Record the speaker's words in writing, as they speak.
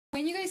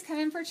When you guys come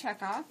in for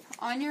checkup,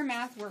 on your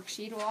math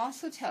worksheet will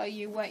also tell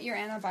you what your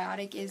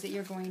antibiotic is that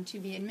you're going to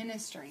be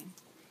administering.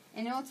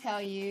 And it will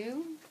tell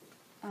you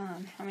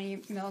how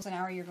many mils an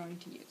hour you're going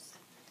to use.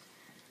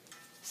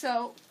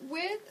 So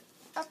with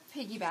a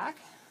piggyback,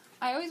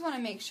 I always want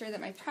to make sure that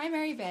my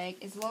primary bag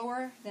is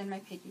lower than my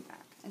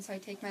piggyback. And so I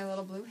take my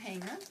little blue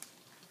hanger.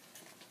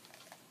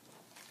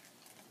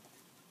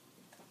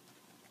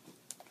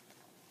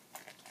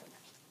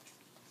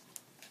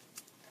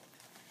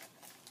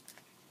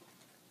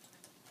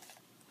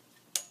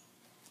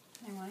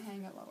 I want to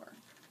hang it lower.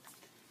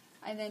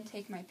 I then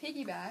take my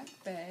piggyback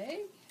bag.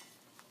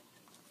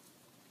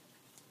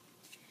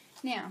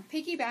 Now,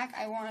 piggyback,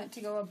 I want it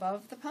to go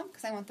above the pump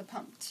because I want the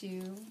pump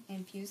to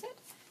infuse it.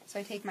 So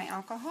I take my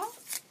alcohol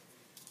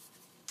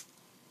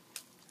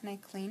and I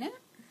clean it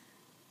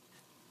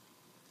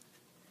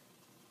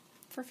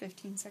for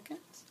 15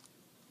 seconds.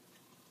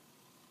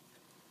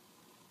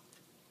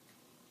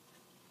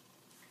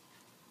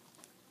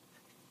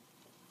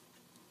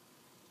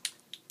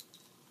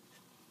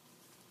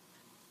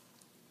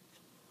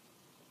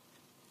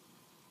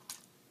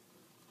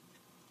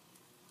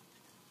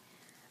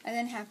 I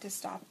then have to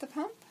stop the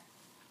pump,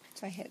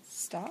 so I hit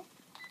stop.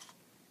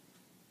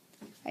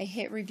 I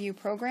hit review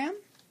program.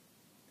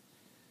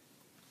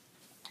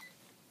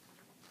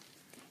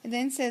 It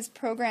then says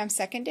program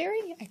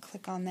secondary. I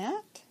click on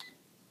that.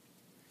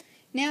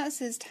 Now it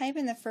says type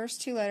in the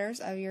first two letters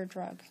of your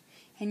drug,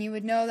 and you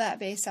would know that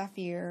based off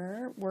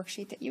your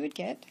worksheet that you would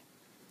get.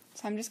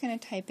 So I'm just going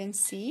to type in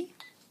C,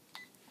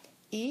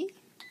 E,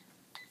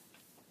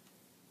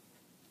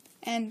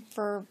 and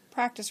for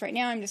practice right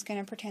now, I'm just going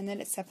to pretend that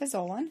it's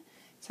cefazolin.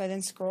 So I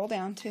then scroll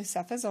down to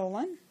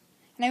cefazolin.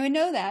 And I would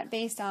know that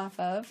based off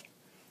of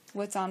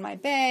what's on my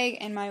bag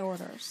and my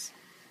orders.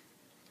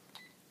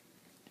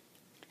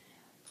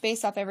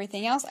 Based off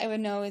everything else, I would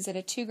know is it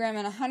a 2 gram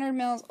and 100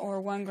 mils or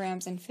 1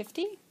 grams and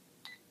 50.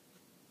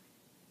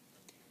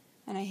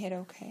 And I hit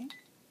OK.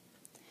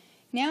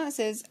 Now it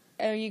says,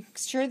 are you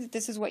sure that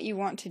this is what you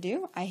want to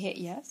do? I hit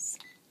yes.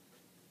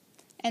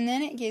 And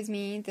then it gives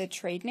me the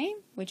trade name,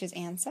 which is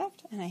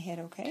Ancept, and I hit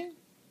OK.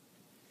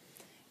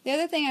 The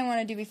other thing I want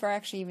to do before I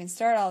actually even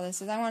start all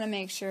this is I want to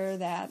make sure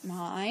that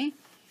my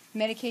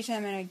medication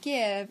I'm going to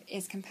give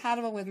is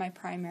compatible with my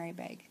primary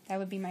bag. That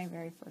would be my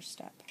very first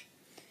step.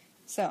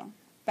 So,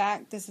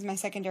 this is my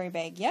secondary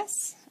bag.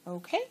 Yes,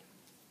 OK.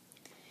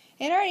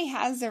 It already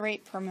has the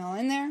rate per mil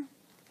in there.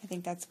 I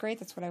think that's great.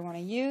 That's what I want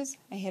to use.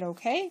 I hit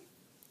OK.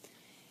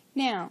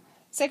 Now,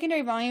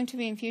 secondary volume to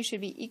be infused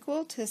should be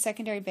equal to the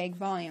secondary bag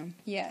volume.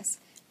 Yes.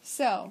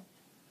 So,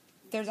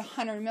 there's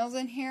 100 mils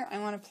in here. I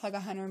want to plug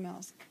 100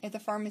 mils. If the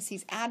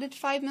pharmacy's added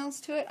 5 mils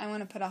to it, I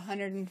want to put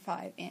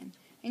 105 in.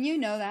 And you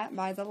know that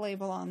by the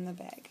label on the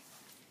bag.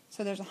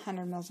 So there's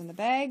 100 mils in the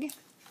bag.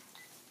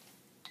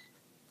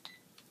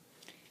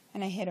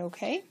 And I hit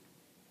OK.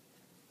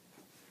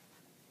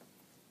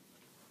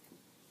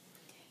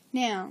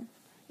 Now,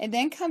 it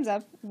then comes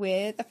up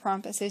with a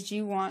prompt that says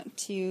you want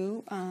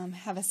to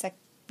have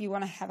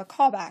a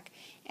callback.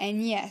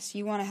 And yes,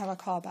 you want to have a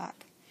callback.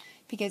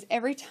 Because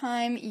every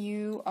time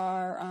you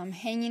are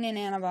hanging an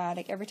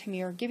antibiotic, every time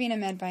you're giving a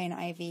med by an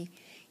IV,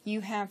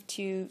 you have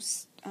to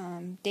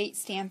date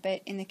stamp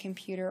it in the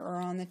computer or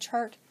on the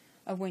chart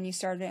of when you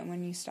started it and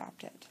when you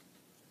stopped it.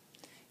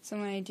 So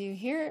what I do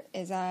here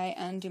is I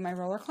undo my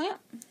roller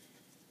clamp.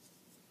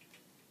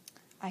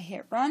 I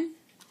hit run.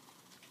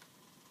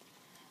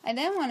 I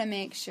then want to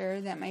make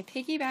sure that my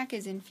piggyback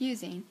is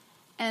infusing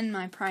and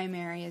my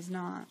primary is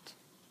not.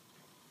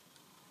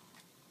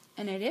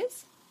 And it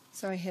is,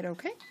 so I hit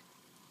OK.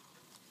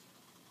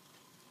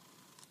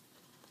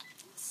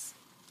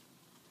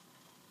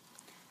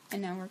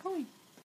 And now we're going.